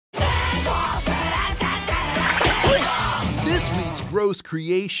gross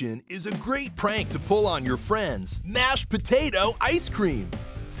creation is a great prank to pull on your friends. Mashed potato ice cream.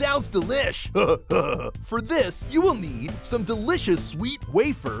 Sounds delish. For this, you will need some delicious sweet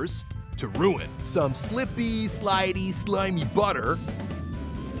wafers to ruin, some slippy, slidey, slimy butter,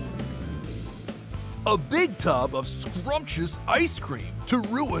 a big tub of scrumptious ice cream to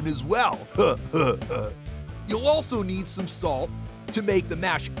ruin as well. You'll also need some salt to make the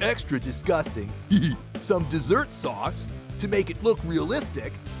mash extra disgusting, some dessert sauce to make it look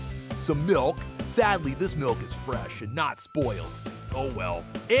realistic, some milk. Sadly, this milk is fresh and not spoiled. Oh well.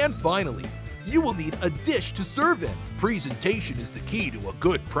 And finally, you will need a dish to serve in. Presentation is the key to a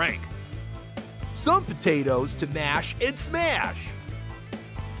good prank. Some potatoes to mash and smash.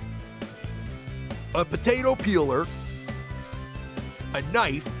 A potato peeler, a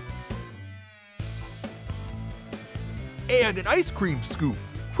knife, and an ice cream scoop.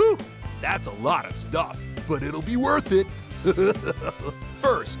 Whew, that's a lot of stuff, but it'll be worth it.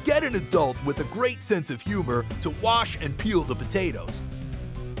 First, get an adult with a great sense of humor to wash and peel the potatoes.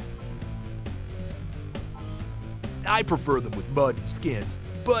 I prefer them with mud and skins,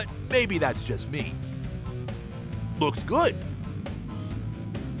 but maybe that's just me. Looks good.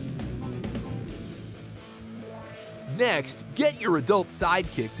 Next, get your adult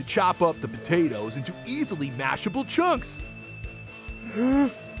sidekick to chop up the potatoes into easily mashable chunks.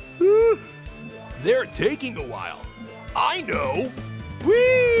 They're taking a while. I know.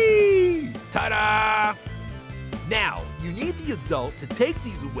 Whee! Ta-da! Now, you need the adult to take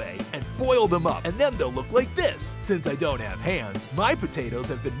these away and boil them up, and then they'll look like this. Since I don't have hands, my potatoes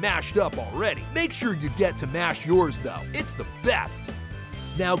have been mashed up already. Make sure you get to mash yours though. It's the best.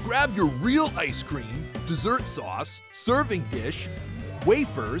 Now grab your real ice cream, dessert sauce, serving dish,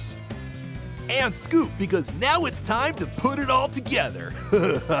 wafers, and scoop, because now it's time to put it all together.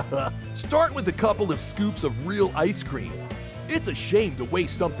 Start with a couple of scoops of real ice cream. It's a shame to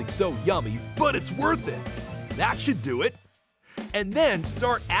waste something so yummy, but it's worth it. That should do it. And then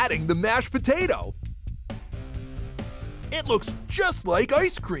start adding the mashed potato. It looks just like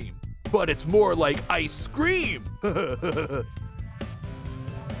ice cream, but it's more like ice scream.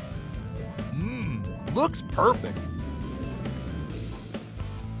 Looks perfect.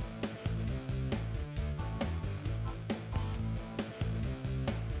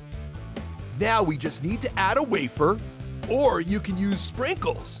 Now we just need to add a wafer, or you can use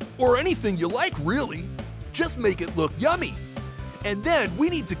sprinkles, or anything you like really. Just make it look yummy. And then we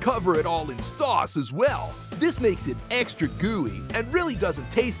need to cover it all in sauce as well. This makes it extra gooey and really doesn't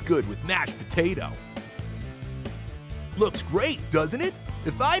taste good with mashed potato. Looks great, doesn't it?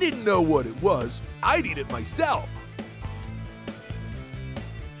 If I didn't know what it was, I'd eat it myself.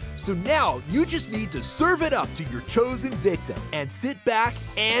 So now you just need to serve it up to your chosen victim and sit back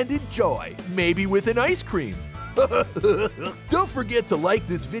and enjoy, maybe with an ice cream. Don't forget to like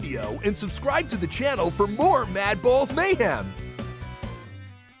this video and subscribe to the channel for more Madballs mayhem.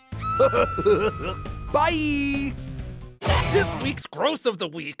 Bye! This week's Gross of the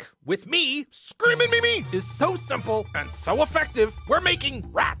Week, with me, Screamin Meamie, is so simple and so effective, we're making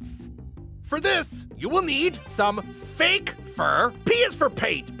rats. For this, you will need some fake fur. P is for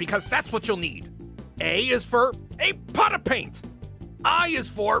paint, because that's what you'll need. A is for a pot of paint. I is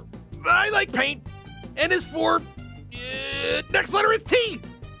for I like paint. N is for next letter is T.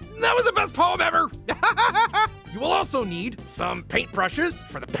 That was the best poem ever. You will also need some paint brushes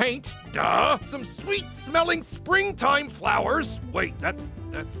for the paint, duh. Some sweet-smelling springtime flowers. Wait, that's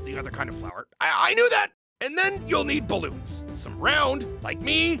the other kind of flower. I knew that. And then you'll need balloons. Some round, like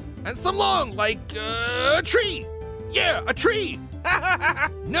me, and some long, like a tree. Yeah, a tree.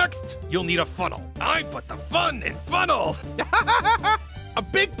 Next, you'll need a funnel. I put the fun in funnel. A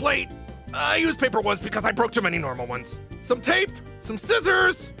big plate. I used paper ones because I broke too many normal ones. Some tape, some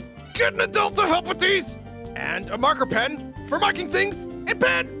scissors. Get an adult to help with these. And a marker pen for marking things, and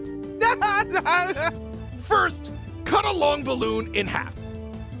pen! First, cut a long balloon in half.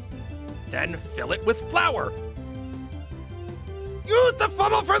 Then fill it with flour. Use the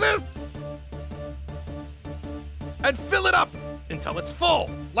funnel for this! And fill it up until it's full,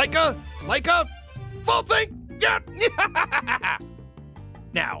 like a full thing, yeah!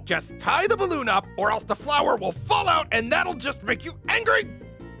 Now, just tie the balloon up or else the flour will fall out and that'll just make you angry.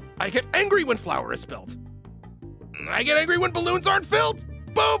 I get angry when flour is spilled. I get angry when balloons aren't filled.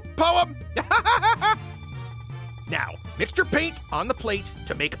 Boom, poem. Now, mix your paint on the plate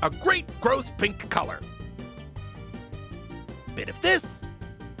to make a great gross pink color. Bit of this,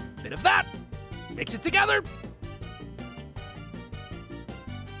 bit of that. Mix it together.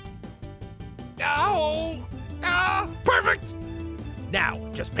 Oh, perfect. Now,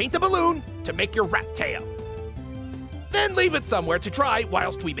 just paint the balloon to make your rat tail. Then leave it somewhere to dry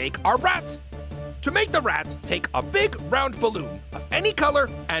whilst we make our rat. To make the rat, take a big round balloon of any color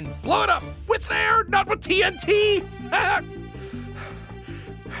and blow it up with air, not with TNT.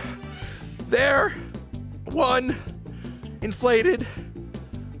 There, one inflated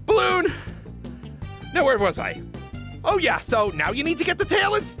balloon. Now where was I? Oh yeah, so now you need to get the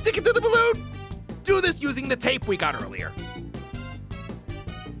tail and stick it to the balloon. Do this using the tape we got earlier.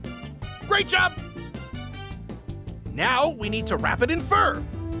 Great job. Now we need to wrap it in fur.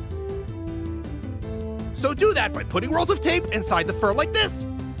 So do that by putting rolls of tape inside the fur like this.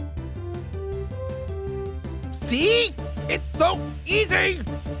 See? It's so easy!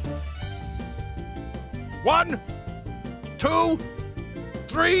 1, 2,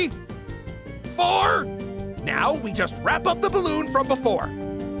 3, 4. Now we just wrap up the balloon from before.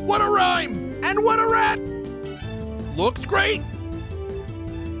 What a rhyme! And what a rat! Looks great!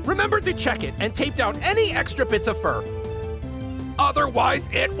 Remember to check it and tape down any extra bits of fur. Otherwise,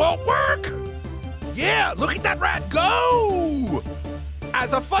 it won't work! Yeah, look at that rat go!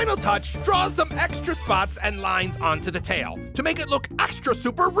 As a final touch, draw some extra spots and lines onto the tail to make it look extra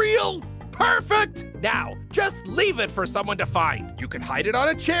super real. Perfect! Now, just leave it for someone to find. You can hide it on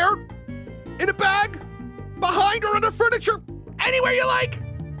a chair, in a bag, behind or under furniture, anywhere you like.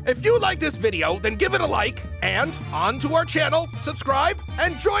 If you like this video, then give it a like, and on to our channel, subscribe,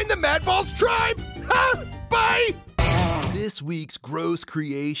 and join the Madballs tribe! Bye! This week's gross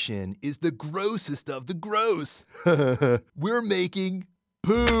creation is the grossest of the gross. We're making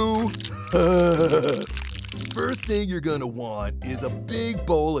poo. First thing you're gonna want is a big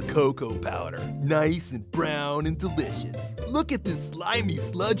bowl of cocoa powder. Nice and brown and delicious. Look at this slimy,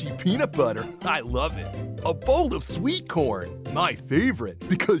 sludgy peanut butter. I love it. A bowl of sweet corn. My favorite,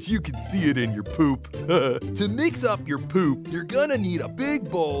 because you can see it in your poop. To mix up your poop, you're gonna need a big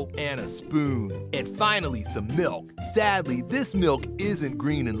bowl and a spoon. And finally, some milk. Sadly, this milk isn't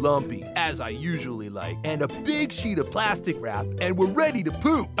green and lumpy, as I usually like. And a big sheet of plastic wrap, and we're ready to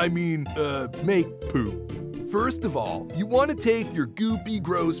poop. Make poop. First of all, you want to take your goopy,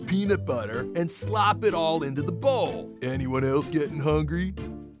 gross peanut butter and slop it all into the bowl. Anyone else getting hungry?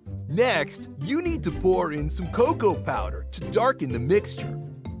 Next, you need to pour in some cocoa powder to darken the mixture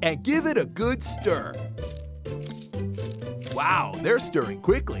and give it a good stir. Wow, they're stirring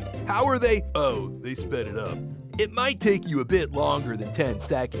quickly. How are they? Oh, they sped it up. It might take you a bit longer than 10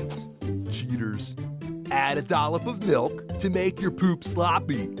 seconds. Cheaters. Add a dollop of milk to make your poop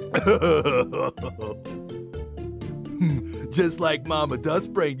sloppy. Just like Mama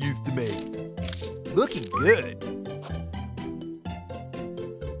Dustbrain used to make. Looking good.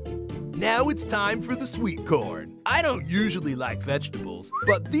 Now it's time for the sweet corn. I don't usually like vegetables,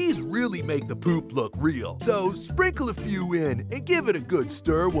 but these really make the poop look real. So sprinkle a few in and give it a good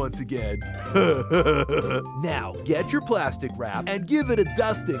stir once again. Now get your plastic wrap and give it a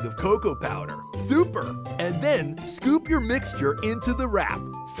dusting of cocoa powder. Super! And then scoop your mixture into the wrap.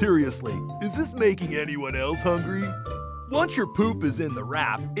 Seriously, is this making anyone else hungry? Once your poop is in the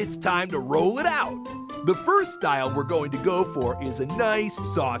wrap, it's time to roll it out. The first style we're going to go for is a nice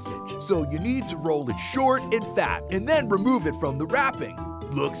sausage. So you need to roll it short and fat and then remove it from the wrapping.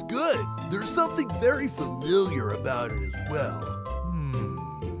 Looks good. There's something very familiar about it as well.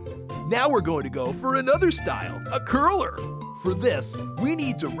 Now we're going to go for another style, a curler. For this, we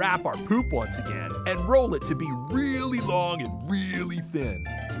need to wrap our poop once again and roll it to be really long and really thin.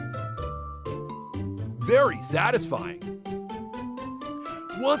 Very satisfying.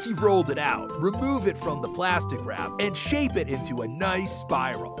 Once you've rolled it out, remove it from the plastic wrap and shape it into a nice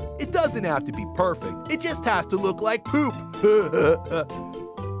spiral. It doesn't have to be perfect, it just has to look like poop.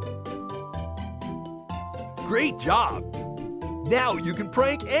 Great job! Now you can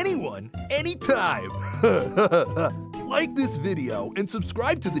prank anyone, anytime. Like this video and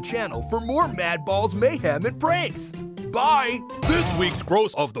subscribe to the channel for more Madballs, mayhem, and pranks. Bye! This week's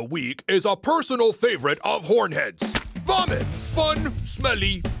gross of the week is a personal favorite of Hornhead's. Vomit! Fun,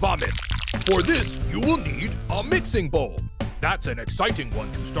 smelly vomit. For this, you will need a mixing bowl. That's an exciting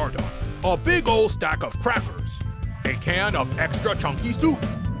one to start on. A big old stack of crackers. A can of extra chunky soup.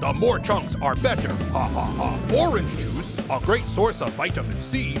 The more chunks are better, ha ha ha. Orange juice, a great source of vitamin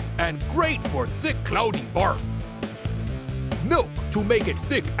C, and great for thick, cloudy barf. Milk to make it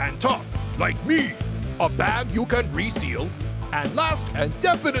thick and tough, like me. A bag you can reseal. And last and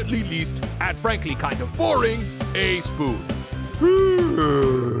definitely least, and frankly kind of boring, a spoon.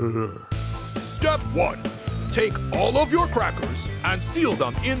 Step 1. Take all of your crackers and seal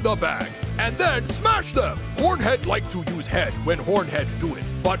them in the bag, and then smash them. Hornhead like to use head when Hornhead do it,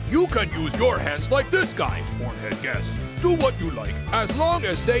 but you can use your hands like this guy, Hornhead guess. Do what you like, as long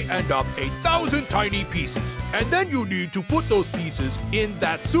as they end up 1,000 tiny pieces. And then you need to put those pieces in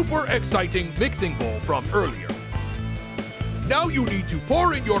that super exciting mixing bowl from earlier. Now you need to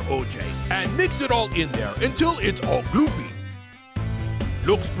pour in your OJ and mix it all in there until it's all gloopy.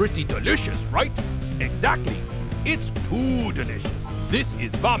 Looks pretty delicious, right? Exactly. It's too delicious. This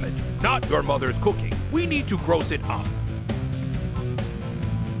is vomit, not your mother's cooking. We need to gross it up.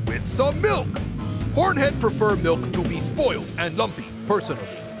 With some milk. Hornhead prefer milk to be spoiled and lumpy, personally,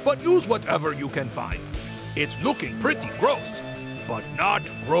 but use whatever you can find. It's looking pretty gross, but not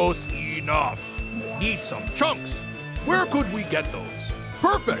gross enough. Need some chunks. Where could we get those?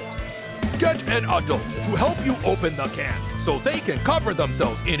 Perfect! Get an adult to help you open the can so they can cover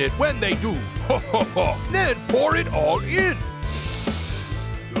themselves in it when they do. Ho ho ho! Then pour it all in.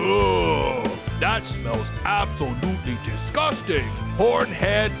 Ugh, that smells absolutely disgusting.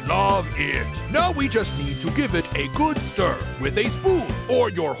 Hornhead love it. Now we just need to give it a good stir with a spoon or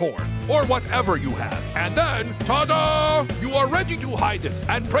your horn or whatever you have. And then, ta-da! You are ready to hide it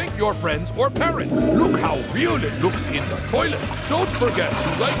and prank your friends or parents. Look how real it looks in the toilet. Don't forget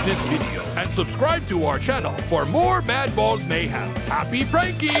to like this video and subscribe to our channel for more Madballs mayhem. Happy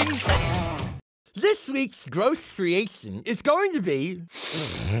pranking! This week's gross creation is going to be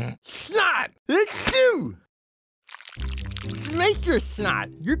snot. Let's do. To make your snot,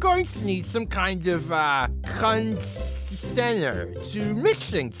 you're going to need some kind of container to mix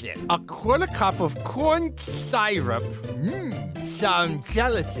things in. A quarter cup of corn syrup, some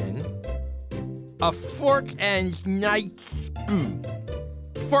gelatin, a fork and knife spoon.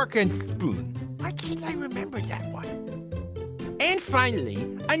 Fork and spoon. Why can't I remember that one? And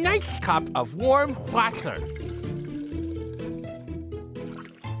finally, a nice cup of warm water.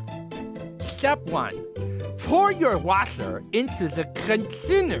 Step 1. Pour your water into the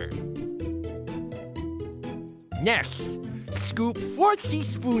container. Next, scoop 4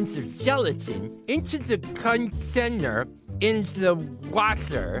 teaspoons of gelatin into the container in the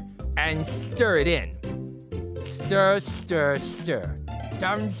water and stir it in. Stir, stir, stir.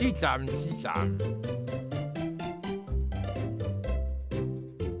 Dum-de-dum-de-dum.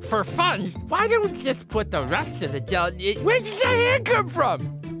 For fun, why don't we just put the rest of the gelatin in? Where did that hand come from?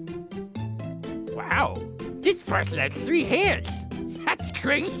 Wow, this person has 3 hands. That's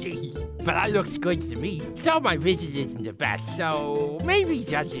crazy. But that looks good to me. So my vision isn't the best, so maybe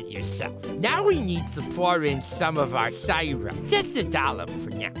judge it yourself. Now we need to pour in some of our syrup, just a dollop for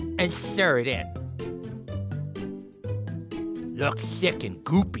now, and stir it in. Looks thick and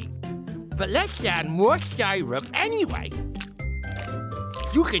goopy. But let's add more syrup anyway.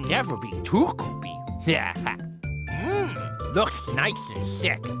 You can never be too goopy. Looks nice and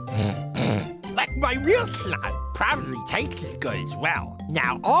thick. Like my real snot. Probably tastes as good as well.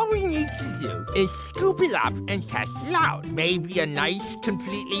 Now all we need to do is scoop it up and test it out. Maybe a nice,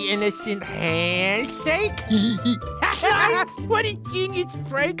 completely innocent handshake? What a genius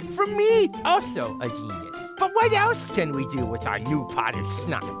prank from me! Also a genius. But what else can we do with our new pot of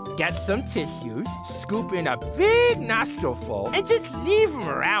snot? Get some tissues, scoop in a big nostrilful, and just leave them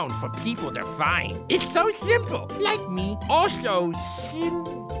around for people to find. It's so simple, like me. Also,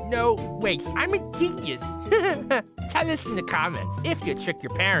 no, wait, I'm a genius. Tell us in the comments if you trick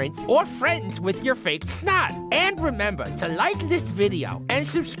your parents or friends with your fake snot. And remember to like this video and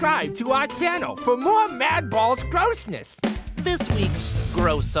subscribe to our channel for more Madballs grossness. This week's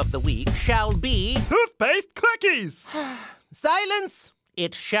gross of the week shall be toothpaste cookies. Silence!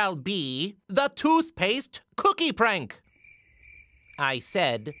 It shall be the toothpaste cookie prank. I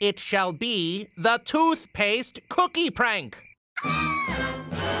said it shall be the toothpaste cookie prank.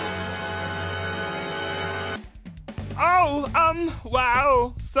 Oh,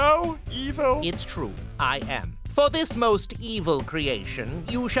 wow, so evil. It's true, I am. For this most evil creation,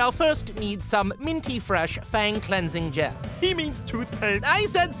 you shall first need some minty fresh fang cleansing gel. He means toothpaste. I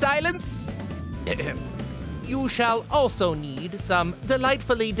said silence! You shall also need some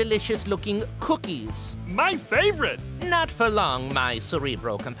delightfully delicious looking cookies. My favorite. Not for long, my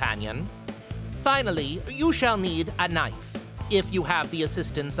cerebral companion. Finally, you shall need a knife. If you have the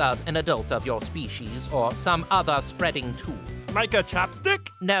assistance of an adult of your species or some other spreading tool. Like a chopstick?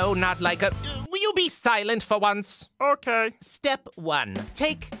 No, not like a... Will you be silent for once? Okay. Step 1.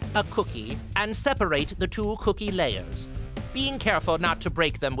 Take a cookie and separate the 2 cookie layers, being careful not to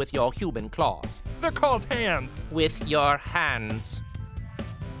break them with your human claws. They're called hands. With your hands.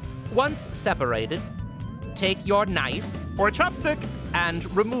 Once separated, take your knife or chopstick and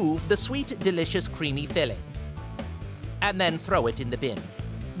remove the sweet, delicious, creamy filling. And then throw it in the bin.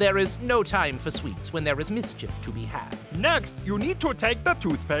 There is no time for sweets when there is mischief to be had. Next, you need to take the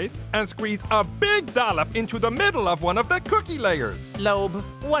toothpaste and squeeze a big dollop into the middle of one of the cookie layers. Lobe,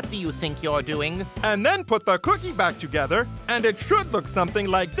 what do you think you're doing? And then put the cookie back together, and it should look something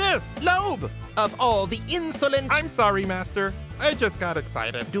like this. Lobe! Of all the insolent— I'm sorry, Master. I just got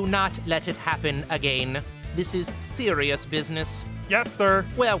excited. Do not let it happen again. This is serious business. Yes, sir.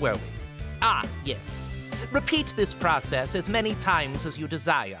 Where were we? Ah, yes. Repeat this process as many times as you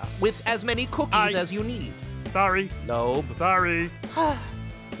desire, with as many cookies as you need. Sorry. Lobe. Sorry.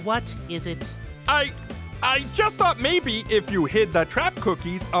 What is it? I just thought maybe if you hid the trap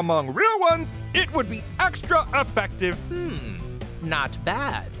cookies among real ones, it would be extra effective. Not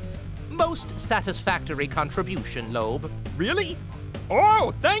bad. Most satisfactory contribution, Lobe. Really?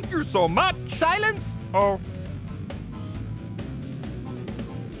 Oh, thank you so much. Silence! Oh.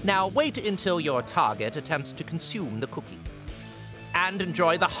 Now wait until your target attempts to consume the cookie. And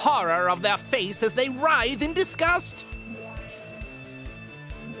enjoy the horror of their face as they writhe in disgust.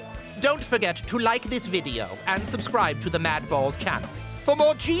 Don't forget to like this video and subscribe to the Madballs channel for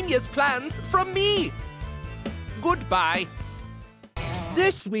more genius plans from me. Goodbye.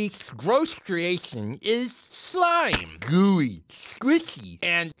 This week's gross creation is slime. Gooey, squishy,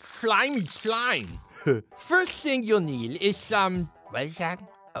 and slimy slime. First thing you'll need is some, what is that?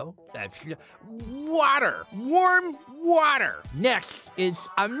 Oh, that's water, warm water. Next is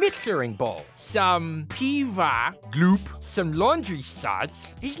a mixing bowl, some piva, gloop, some laundry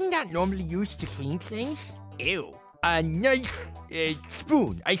sauce. Isn't that normally used to clean things? Ew. A nice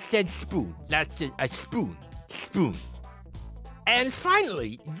spoon. I said spoon. That's a spoon. Spoon. And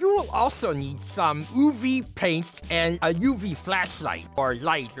finally, you will also need some UV paint and a UV flashlight or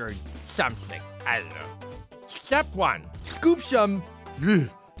light or something. I don't know. Step 1. Scoop some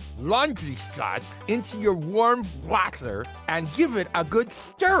laundry sauce into your warm water and give it a good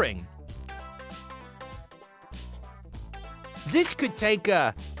stirring. This could take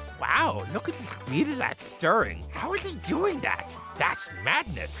a... Wow, look at the speed of that stirring. How is he doing that? That's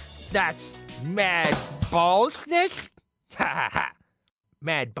madness. That's mad ballsness? Ha ha ha.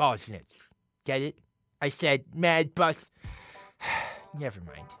 Mad ballsness. Get it? I said mad bus... Never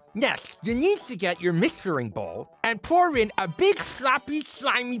mind. Next, you need to get your mixing bowl and pour in a big sloppy,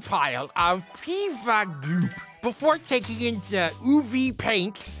 slimy pile of piva gloop before taking in the UV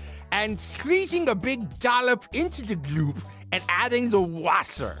paint and squeezing a big dollop into the gloop and adding the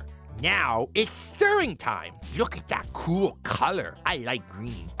water. Now, it's stirring time. Look at that cool color. I like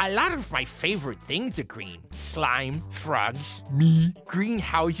green. A lot of my favorite things are green. Slime, frogs, me,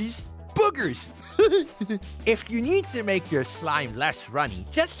 greenhouses, boogers. If you need to make your slime less runny,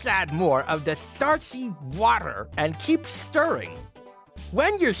 just add more of the starchy water and keep stirring.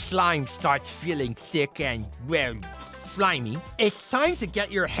 When your slime starts feeling thick and, well, slimy, it's time to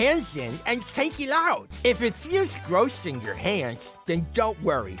get your hands in and take it out. If it feels gross in your hands, then don't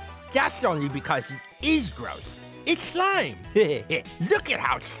worry. That's only because it is gross. It's slime. Look at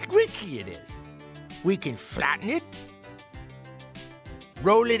how squishy it is. We can flatten it,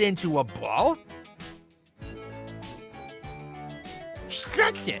 roll it into a ball,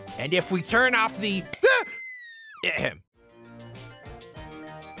 stretch it, and if we turn off the...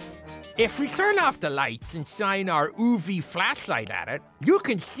 If we turn off the lights and shine our UV flashlight at it, you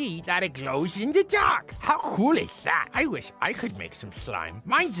can see that it glows in the dark. How cool is that? I wish I could make some slime.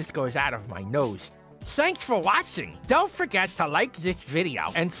 Mine just goes out of my nose. Thanks for watching. Don't forget to like this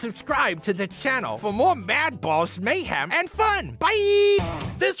video and subscribe to the channel for more Madballs mayhem and fun. Bye!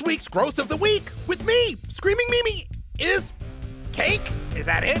 This week's gross of the week with me, Screamin Meamie, is cake. Is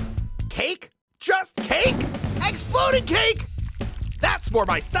that it? Cake? Just cake? Exploding cake! That's more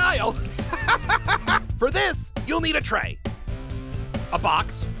my style. For this, you'll need a tray, a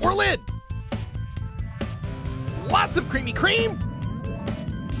box or lid, lots of creamy cream,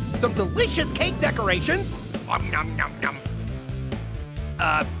 some delicious cake decorations, nom nom nom.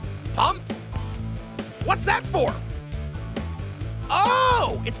 Pump? What's that for?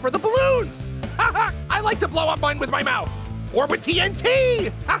 Oh, it's for the balloons. I like to blow up mine with my mouth, or with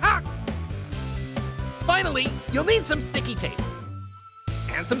TNT. Finally, you'll need some sticky tape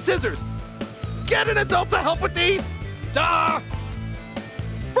and some scissors. Get an adult to help with these. Duh!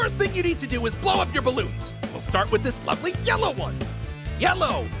 First thing you need to do is blow up your balloons. We'll start with this lovely yellow one.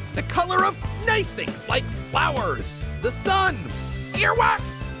 Yellow, the color of nice things like flowers, the sun,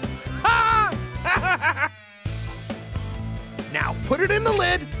 earwax. Ha! Now put it in the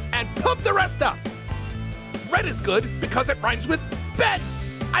lid and pump the rest up. Red is good because it rhymes with bed.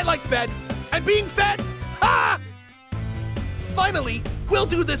 I like bed and being fed. Ha! Finally, we'll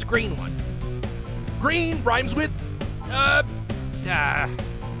do this green one. Green rhymes with,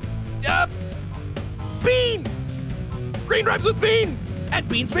 Bean! Green rhymes with bean! And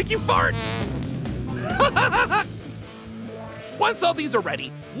beans make you fart! Once all these are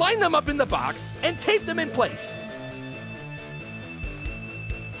ready, line them up in the box and tape them in place.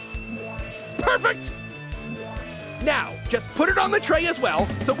 Perfect! Now, just put it on the tray as well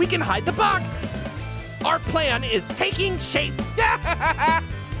so we can hide the box. Our plan is taking shape.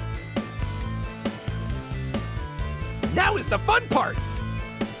 Now is the fun part.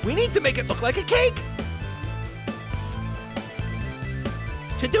 We need to make it look like a cake.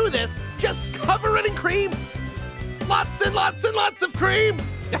 To do this, just cover it in cream. Lots and lots and lots of cream.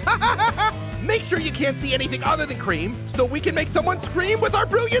 Make sure you can't see anything other than cream so we can make someone scream with our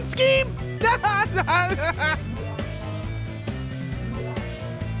brilliant scheme.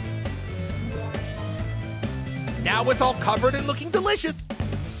 Now it's all covered and looking delicious.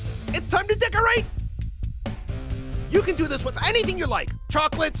 It's time to decorate. You can do this with anything you like.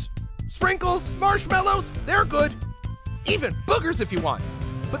 Chocolates, sprinkles, marshmallows, they're good. Even boogers if you want.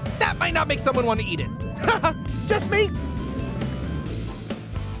 But that might not make someone want to eat it. Just me.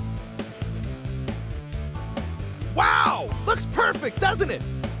 Wow, looks perfect, doesn't it?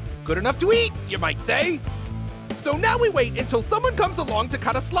 Good enough to eat, you might say. So now we wait until someone comes along to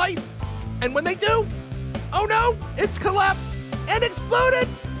cut a slice. And when they do, oh no, it's collapsed and exploded.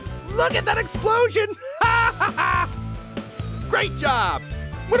 Look at that explosion. Great job.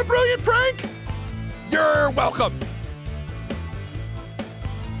 What a brilliant prank. You're welcome.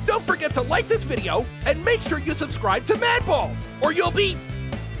 Don't forget to like this video and make sure you subscribe to Madballs or you'll be,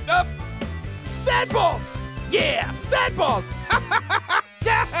 Sadballs. Yeah, Sadballs.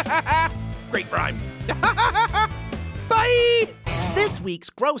 Great rhyme. Bye. This week's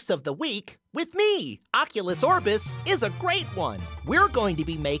Gross of the Week with me, Oculus Orbus, is a great one. We're going to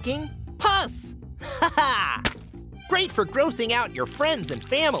be making pus. Great for grossing out your friends and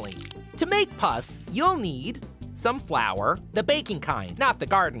family. To make pus, you'll need some flour, the baking kind, not the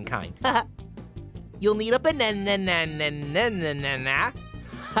garden kind. You'll need a banana,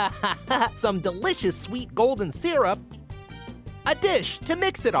 some delicious sweet golden syrup, a dish to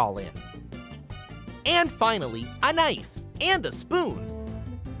mix it all in, and finally, a knife and a spoon.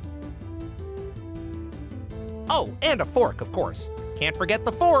 Oh, and a fork, of course. Can't forget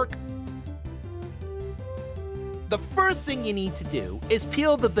the fork. The first thing you need to do is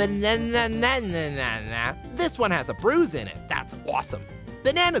peel the banana. This one has a bruise in it. That's awesome.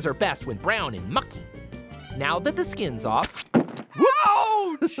 Bananas are best when brown and mucky. Now that the skin's off,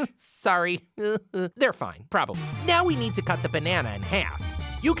 whoops! Ouch! Sorry. They're fine, probably. Now we need to cut the banana in half.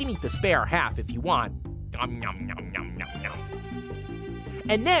 You can eat the spare half if you want. Nom, nom, nom, nom, nom, nom.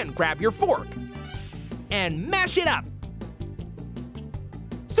 And then grab your fork and mash it up.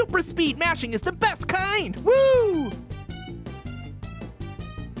 Super speed mashing is the best kind! Woo!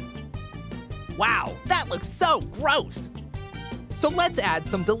 Wow, that looks so gross. So let's add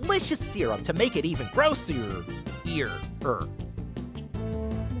some delicious syrup to make it even grosser.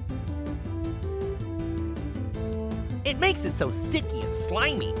 It makes it so sticky and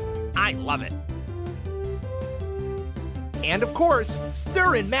slimy. I love it. And of course,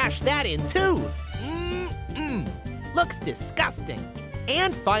 stir and mash that in too. Looks disgusting.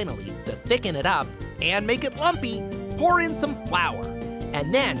 And finally, to thicken it up and make it lumpy, pour in some flour.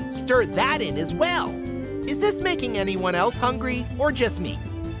 And then stir that in as well. Is this making anyone else hungry or just me?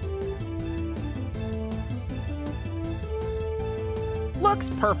 Looks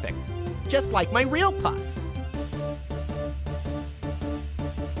perfect, just like my real pus.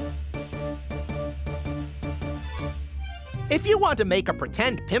 If you want to make a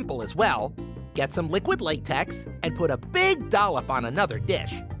pretend pimple as well, get some liquid latex and put a big dollop on another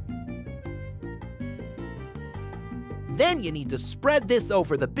dish. Then you need to spread this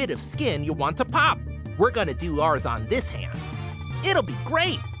over the bit of skin you want to pop. We're gonna do ours on this hand. It'll be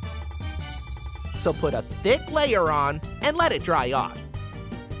great. So put a thick layer on and let it dry off.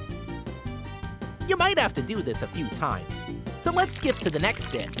 You might have to do this a few times, so let's skip to the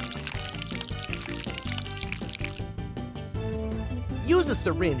next bit. Use a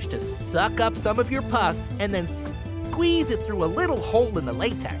syringe to suck up some of your pus and then squeeze it through a little hole in the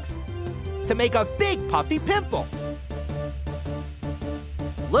latex to make a big puffy pimple.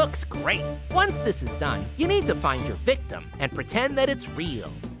 Looks great. Once this is done, you need to find your victim and pretend that it's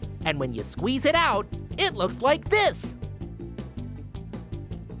real. And when you squeeze it out, it looks like this.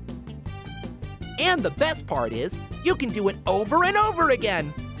 And the best part is, you can do it over and over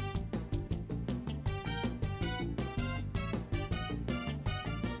again.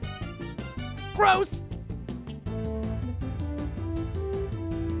 Gross!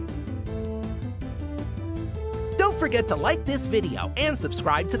 Don't forget to like this video and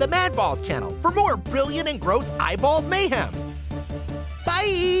subscribe to the Madballs channel for more brilliant and gross eyeballs mayhem.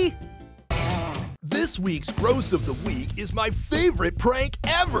 Bye! This week's Gross of the Week is my favorite prank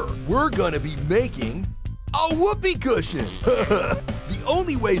ever. We're gonna be making a whoopee cushion. The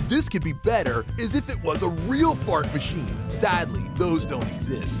only way this could be better is if it was a real fart machine. Sadly, those don't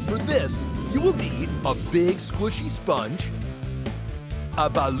exist. For this, you will need a big squishy sponge, a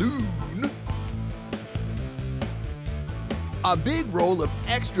balloon, a big roll of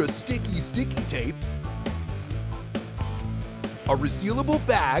extra sticky tape, a resealable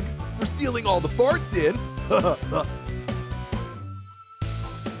bag for sealing all the farts in,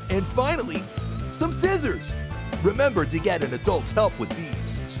 and finally, some scissors. Remember to get an adult's help with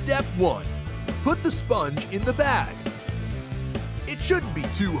these. Step 1, put the sponge in the bag. It shouldn't be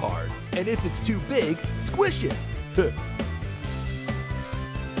too hard, and if it's too big, squish it.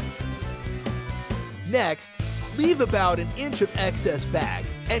 Next, leave about an inch of excess bag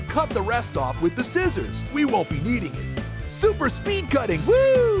and cut the rest off with the scissors. We won't be needing it. Super speed cutting,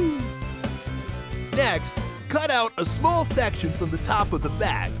 woo! Next, cut out a small section from the top of the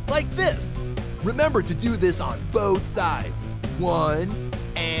bag, like this. Remember to do this on both sides. 1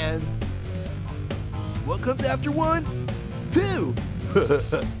 and... what comes after 1? 2!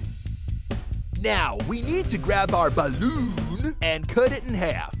 Now, we need to grab our balloon and cut it in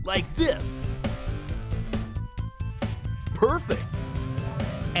half, like this. Perfect.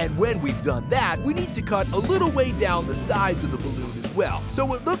 And when we've done that, we need to cut a little way down the sides of the balloon as well,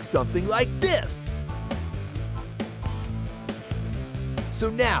 so it looks something like this. So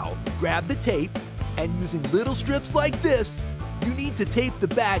now, grab the tape, and using little strips like this, you need to tape the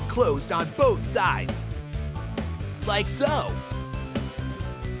bag closed on both sides. Like so.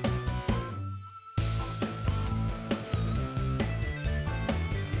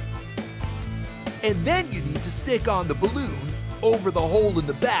 And then you need to stick on the balloon over the hole in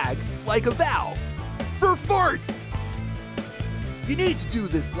the bag like a valve for farts. You need to do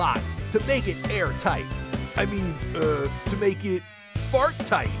this lots to make it airtight. I mean, to make it fart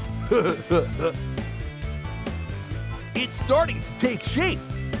tight. It's starting to take shape.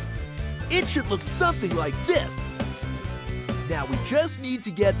 It should look something like this. Now we just need to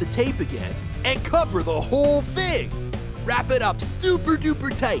get the tape again and cover the whole thing. Wrap it up super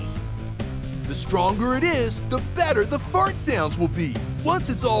duper tight. The stronger it is, the better the fart sounds will be. Once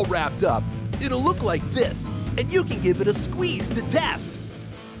it's all wrapped up, it'll look like this, and you can give it a squeeze to test.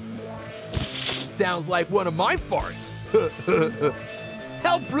 Sounds like one of my farts.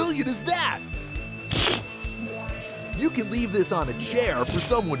 How brilliant is that? You can leave this on a chair for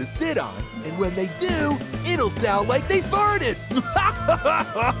someone to sit on, and when they do, it'll sound like they farted.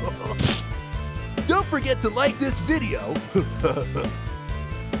 Don't forget to like this video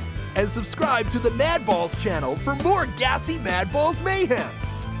and subscribe to the Madballs channel for more gassy Madballs mayhem.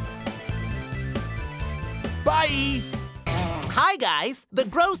 Bye! Hi guys! The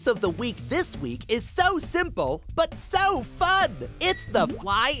gross of the week this week is so simple, but so fun! It's the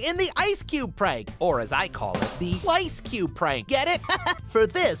fly in the ice cube prank, or as I call it, the Ice Cube prank. Get it? For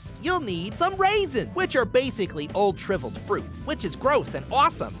this, you'll need some raisins, which are basically old shriveled fruits, which is gross and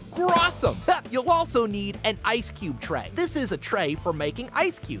awesome. Grossum! You'll also need an ice cube tray. This is a tray for making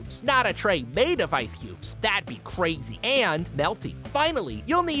ice cubes, not a tray made of ice cubes. That'd be crazy and melty. Finally,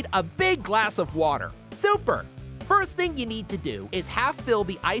 you'll need a big glass of water. Super! First thing you need to do is half fill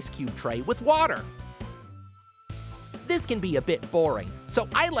the ice cube tray with water. This can be a bit boring, so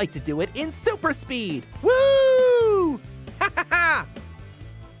I like to do it in super speed. Woo! Ha ha ha!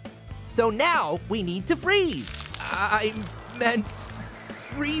 So now we need to freeze. I meant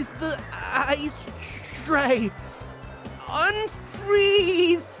freeze the ice tray.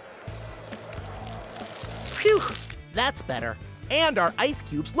 Unfreeze! Phew, that's better. And our ice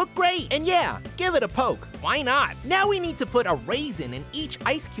cubes look great. And yeah, give it a poke. Why not? Now we need to put a raisin in each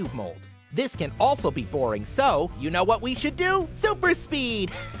ice cube mold. This can also be boring, so you know what we should do? Super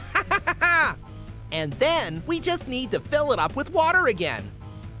speed! And then we just need to fill it up with water again.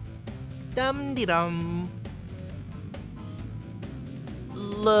 Dum-de-dum.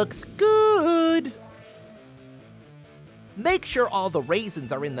 Looks good. Make sure all the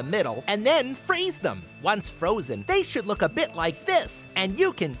raisins are in the middle and then freeze them. Once frozen, they should look a bit like this, and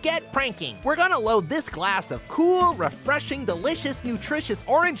you can get pranking. We're gonna load this glass of cool, refreshing, delicious, nutritious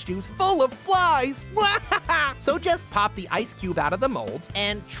orange juice full of flies. So just pop the ice cube out of the mold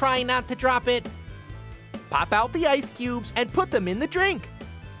and try not to drop it. Pop out the ice cubes and put them in the drink.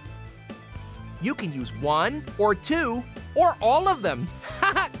 You can use 1 or 2 or all of them.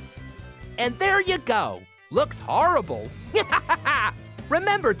 And there you go. Looks horrible.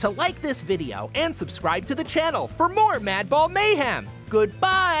 Remember to like this video and subscribe to the channel for more Madball mayhem.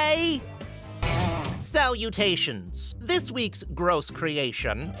 Goodbye! Salutations. This week's gross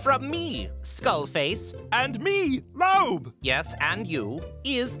creation from me, Skullface, And me, Lobe. yes, and you,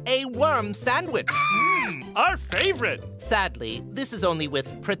 is a worm sandwich. Our favorite. Sadly, this is only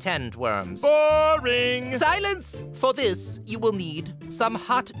with pretend worms. Boring. Silence! For this, you will need some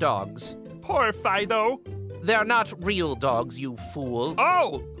hot dogs. Poor Fido. They're not real dogs, you fool.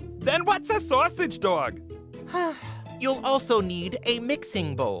 Oh, then what's a sausage dog? You'll also need a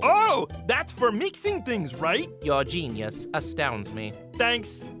mixing bowl. Oh, that's for mixing things, right? Your genius astounds me.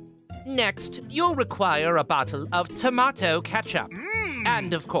 Thanks. Next, you'll require a bottle of tomato ketchup.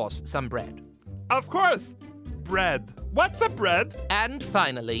 And, of course, some bread. Of course. Bread. What's a bread? And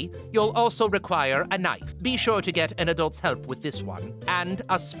finally, you'll also require a knife. Be sure to get an adult's help with this one. And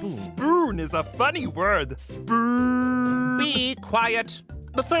a spoon. Spoon is a funny word. Spoon. Be quiet.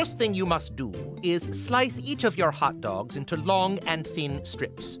 The first thing you must do is slice each of your hot dogs into long and thin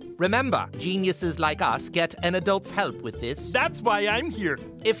strips. Remember, geniuses like us get an adult's help with this. That's why I'm here.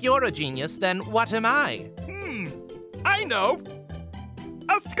 If you're a genius, then what am I? I know.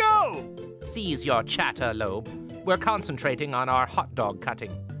 A skull. Cease your chatter, Lobe. We're concentrating on our hot dog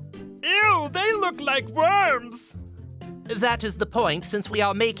cutting. Ew, they look like worms. That is the point, since we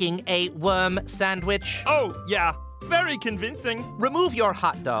are making a worm sandwich. Oh, yeah. Very convincing. Remove your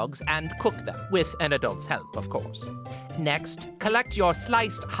hot dogs and cook them, with an adult's help, of course. Next, collect your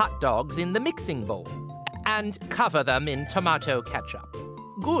sliced hot dogs in the mixing bowl and cover them in tomato ketchup.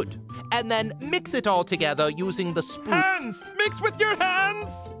 Good. And then mix it all together using the spoon. Hands! Mix with your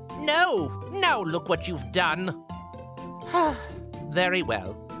hands! No! Now look what you've done. Very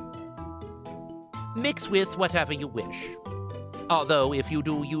well. Mix with whatever you wish. Although, if you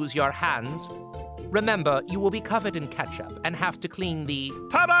do use your hands, remember, you will be covered in ketchup and have to clean the...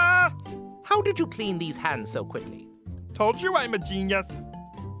 Ta-da! How did you clean these hands so quickly? Told you I'm a genius.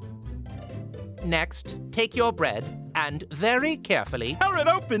 Next, take your bread and very carefully... Tear it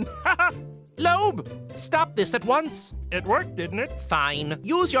open! Lobe! Stop this at once! It worked, didn't it? Fine.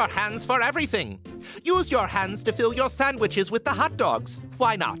 Use your hands for everything. Use your hands to fill your sandwiches with the hot dogs.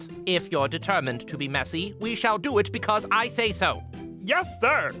 Why not? If you're determined to be messy, we shall do it because I say so. Yes,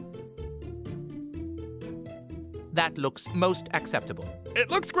 sir. That looks most acceptable.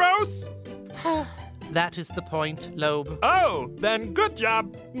 It looks gross. That is the point, Lobe. Oh, then good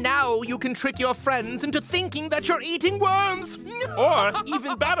job. Now you can trick your friends into thinking that you're eating worms. Or,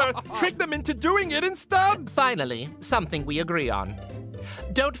 even better, trick them into doing it instead. Finally, something we agree on.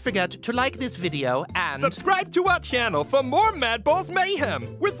 Don't forget to like this video and... Subscribe to our channel for more Madballs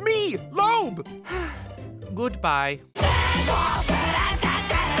mayhem with me, Lobe. Goodbye. Madballs!